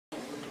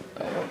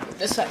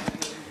This side.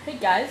 Hey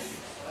guys,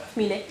 it's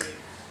me Nick.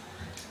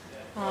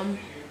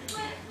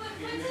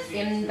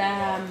 In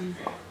the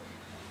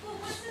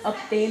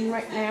updating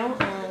right now.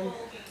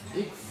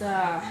 It's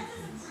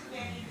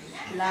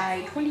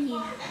like 20.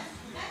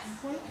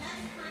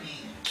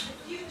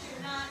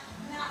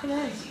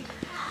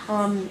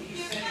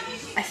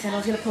 I said I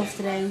was gonna post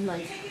today,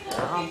 like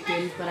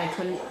games, but I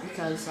couldn't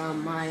because I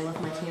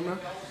left my camera.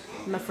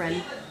 My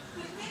friend.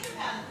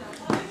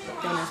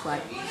 Don't ask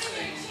why.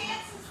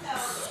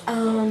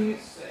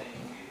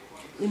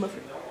 My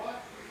friend.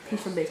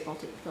 He's from baseball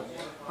too. So,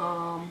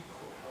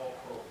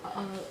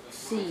 let's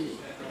see.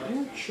 Let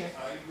me check.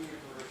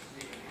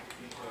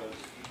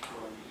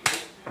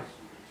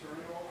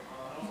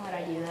 Why'd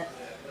I do that?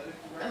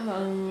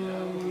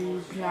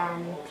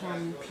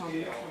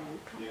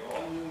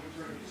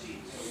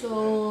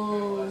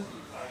 So.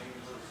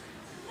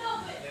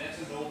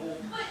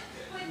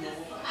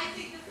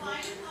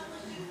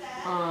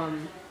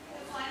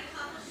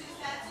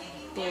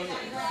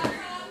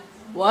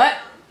 What?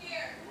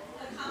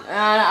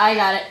 I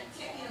got it.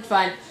 It's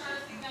fine.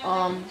 I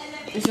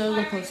was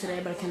gonna post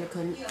today, but I kinda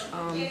couldn't.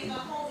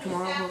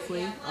 Tomorrow,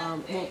 hopefully.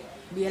 Well,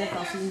 the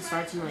NFL season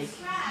starts in like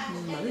a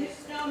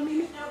month,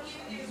 maybe?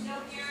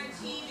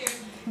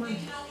 Come on.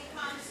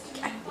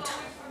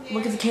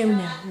 Look at the camera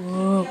now.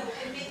 Whoa.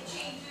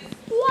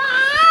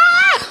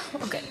 Wow!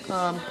 Okay,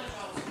 whoa.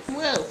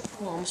 Well,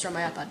 I'm gonna start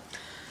my iPod.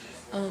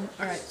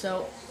 Alright,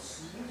 so,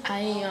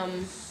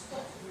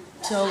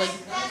 so like,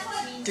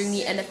 during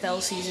the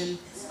NFL season,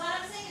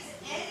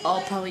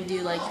 I'll probably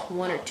do like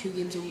 1 or 2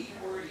 games a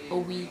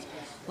week.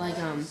 Like,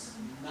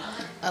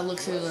 I'll look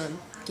through the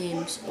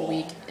games a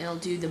week, and I'll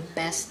do the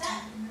best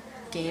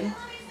game.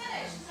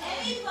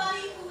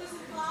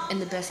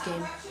 And the best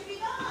game,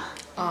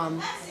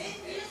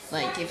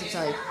 like, if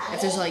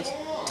there's like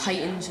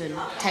Titans and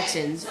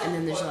Texans, and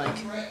then there's like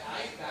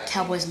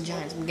Cowboys and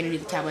Giants, I'm gonna do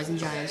the Cowboys and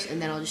Giants,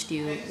 and then I'll just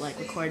do like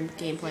record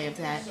gameplay of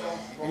that,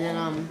 and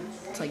then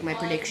it's like my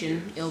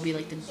prediction. It'll be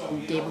like the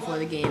day before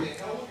the game,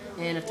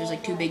 and if there's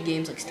like 2 big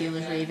games like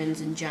Steelers,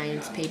 Ravens, and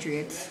Giants,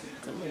 Patriots,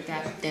 something like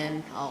that,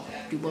 then I'll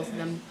do both of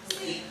them.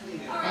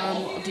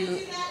 I'll do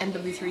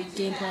MW3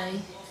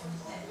 gameplay,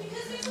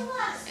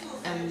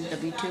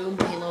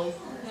 MW2, Halo.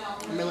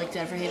 I'm really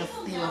excited for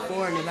Halo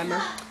 4 in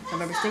November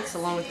 6th,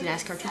 along with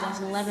NASCAR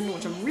 2011,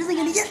 which I'm really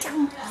gonna get to.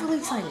 I'm really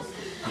excited.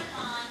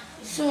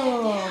 So,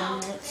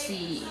 let's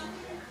see.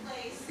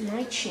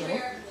 My channel.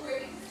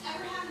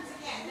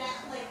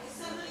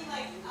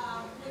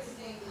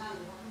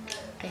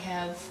 I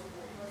have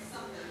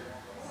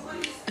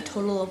a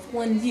total of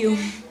 1 view.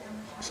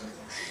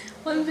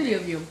 1 video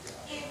view.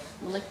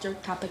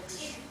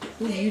 ElectroTopics.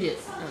 Who viewed it?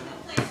 I don't know.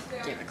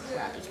 Damn it,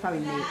 crap. It's probably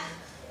me.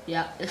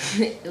 Yeah, it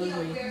was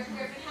me.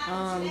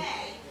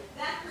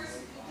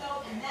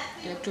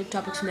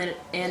 ElectroTopics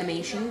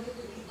animation.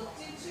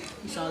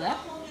 You saw that?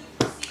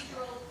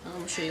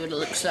 I'll show you what it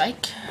looks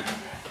like.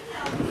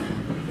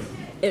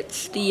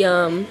 It's the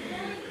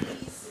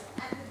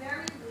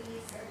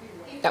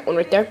that one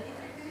right there.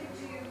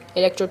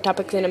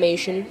 ElectroTopics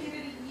animation.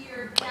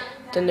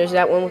 Then there's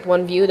that one with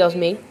 1 view. That was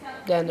me.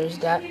 Then there's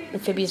that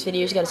Amphibious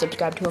Videos. You gotta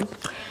subscribe to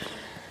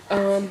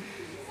him.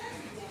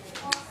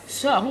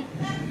 So.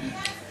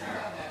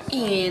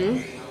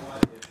 In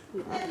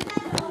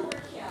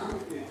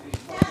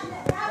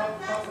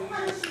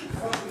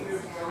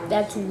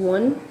that's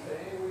one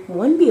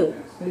view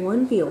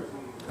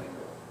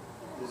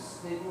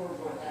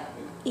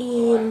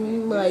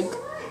in like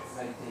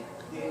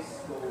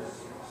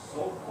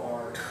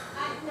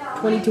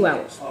 22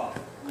 hours.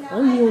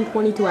 1 view in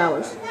 22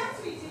 hours.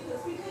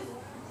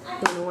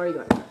 Don't know where you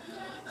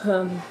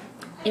going.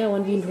 Yeah,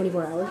 1 view in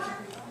 24 hours.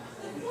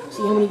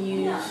 See how many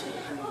views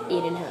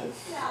Aiden has.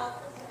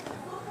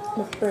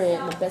 My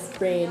best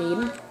friend,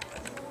 Aiden.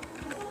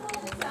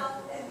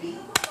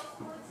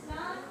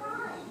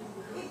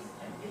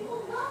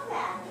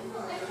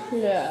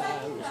 Yeah,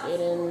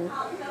 Aiden.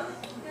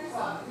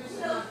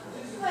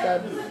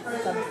 Sub.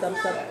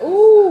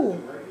 Ooh!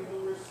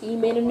 He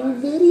made a new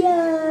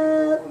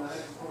video!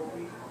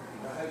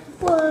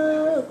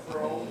 Whoa!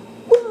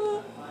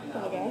 Oh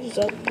gosh, what's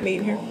up? I'm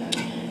Aiden here.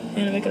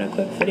 And I'm making a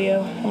quick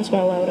video. That's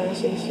my loud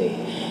ass AC.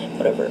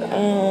 Whatever.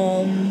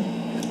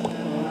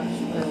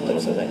 What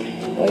is it?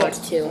 Watch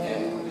 2. I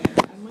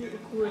might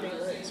record a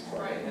Let's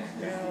Play.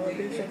 Now,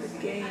 these are the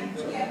games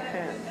I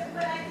have. I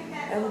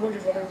have a bunch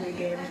of other Wii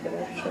games, but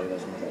I'll show you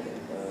guys some of them.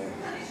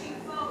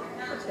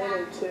 It's Halo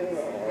 2, I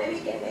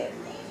always done it.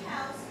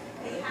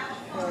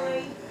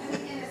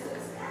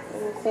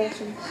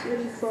 Classic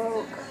City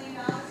Folk,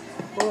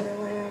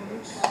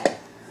 Borderlands,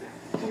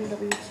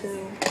 MW2,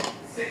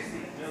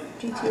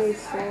 GTA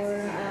 4,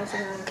 I also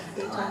have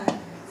Daytime.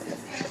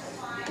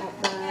 Not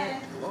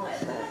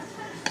that.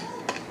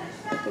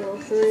 Halo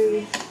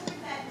 3,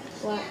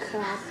 Black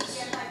Ops,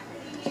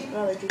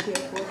 another GTA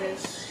 4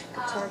 games,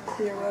 Guitar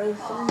Clear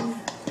Rifle,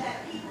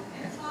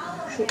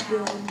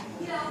 Shotgun.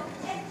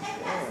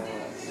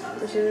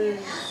 This is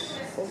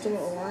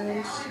Ultimate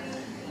Alliance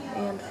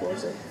and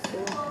Forza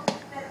 2.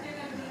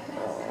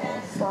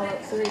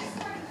 Fallout 3.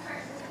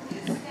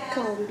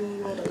 Call of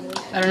Duty,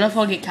 whatever. I don't know if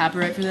I'll get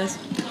copyright for this,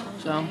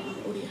 so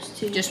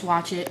ODST. just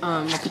watch it.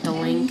 I'll put the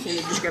link in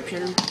the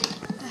description.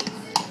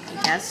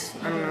 I guess.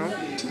 I don't know.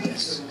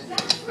 Yes.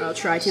 I'll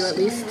try to at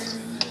least.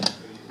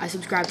 I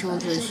subscribe to him,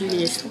 so you can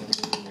just.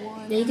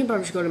 Yeah, you can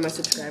probably just go to my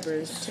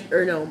subscribers.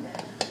 Or no,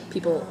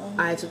 people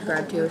I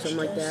subscribe to or something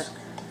like that.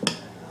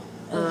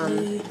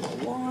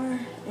 War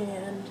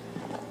and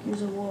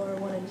Gears of War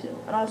 1 and 2.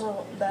 And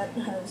also, that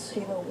has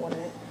Halo 1 in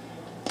it.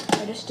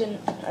 I just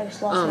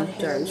lost my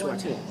Halo 1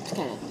 it's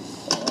kind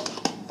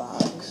of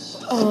box.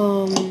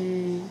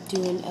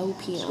 doing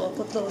LPM. So I'll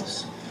put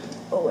those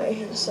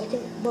away in a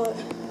second, but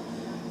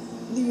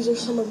these are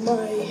some of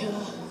my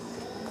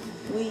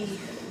Wii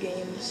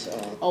games.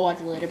 I'll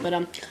watch it later, but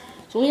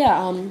so yeah,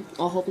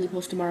 I'll hopefully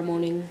post tomorrow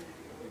morning.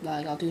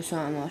 Like, I'll do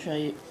something, I'll show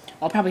you.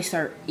 I'll probably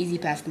start Easy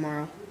Pass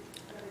tomorrow.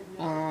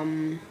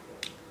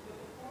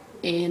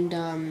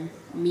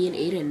 Me and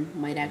Aiden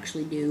might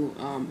actually do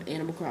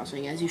Animal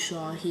Crossing. As you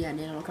saw, he had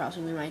Animal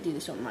Crossing. We might do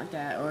something like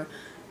that, or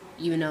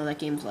even though that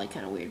game's like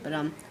kind of weird, but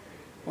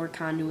or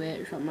Conduit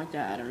or something like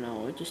that. I don't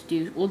know.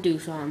 We'll do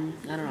some.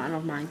 I don't know. I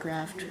don't know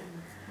Minecraft.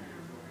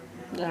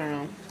 I don't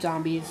know,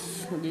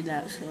 zombies. We'll do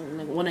that. So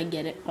like when I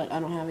get it, but I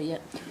don't have it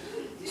yet.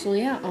 So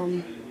yeah,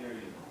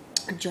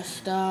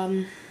 just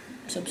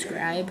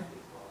subscribe.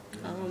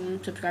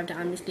 Subscribe to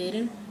I'm Just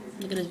Aiden.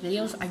 Look at his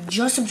videos. I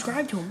just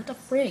subscribed to him. What the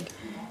frig?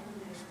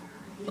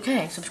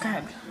 Okay,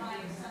 subscribed.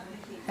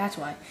 That's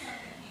why.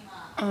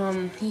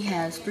 He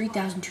has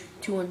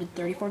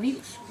 3,234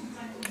 views.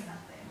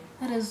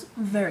 That is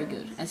very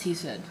good, as he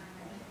said.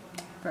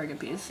 Very good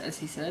piece, as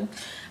he said.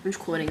 I'm just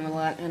quoting him a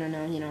lot. I don't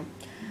know, you know.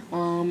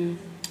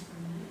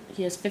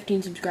 He has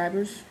 15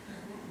 subscribers.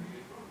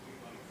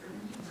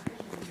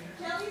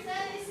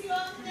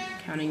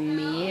 Counting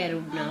me, I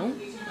don't know.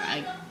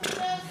 I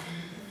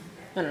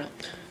don't know.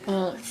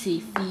 Let's see.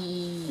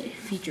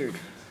 Featured.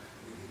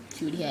 Let's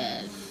see what he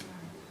has.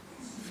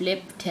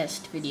 Flip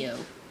test video.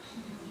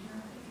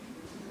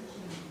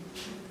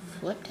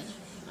 Flip test.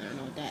 I don't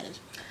know what that is.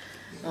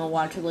 I'll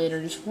watch it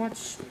later. Just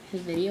watch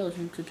his videos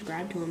and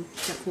subscribe to him.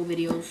 He's got cool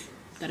videos.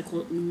 Got a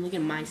cool. Look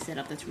at my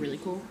setup. That's really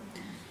cool.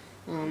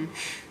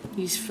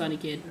 He's a funny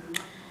kid.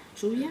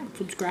 So yeah,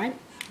 subscribe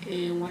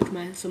and watch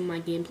some of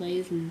my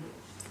gameplays and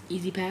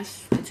Easy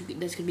Pass. That's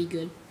gonna be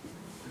good.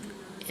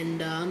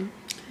 And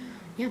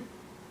yeah.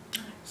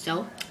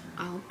 So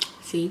I'll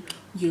see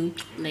you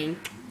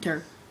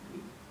later.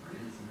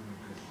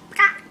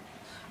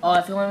 Oh,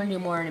 if you want to do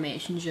more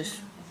animations, just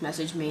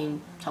message me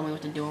and tell me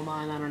what to do on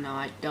mine. I don't know.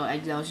 I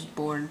was just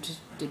bored just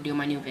to do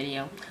my new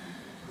video.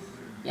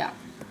 Yeah.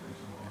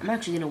 I'm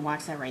actually going to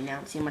watch that right now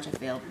and see how much I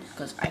failed,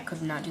 because I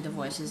could not do the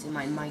voices, and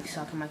my mic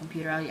sucked on my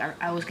computer.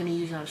 I was going to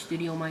use a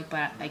studio mic,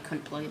 but I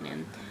couldn't plug it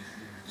in.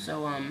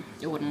 So,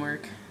 it wouldn't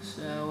work.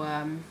 So,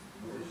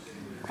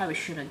 probably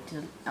should have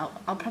done.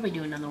 I'll probably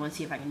do another one,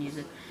 see if I can use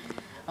it.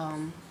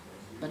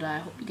 But I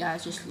hope you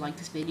guys just like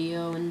this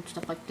video and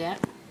stuff like that.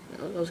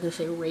 I was going to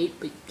say rate,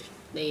 but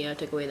they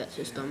took away that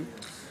system.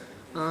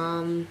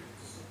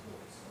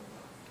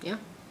 Yeah.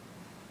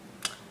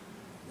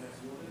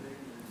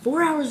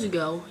 4 hours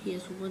ago, he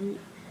has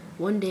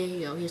one day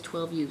ago, he has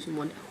 12 views in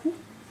one day.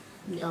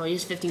 Oh, he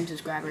has 15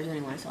 subscribers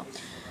anyway, so.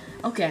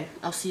 Okay,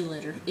 I'll see you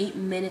later. 8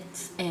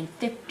 minutes and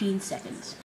 15 seconds.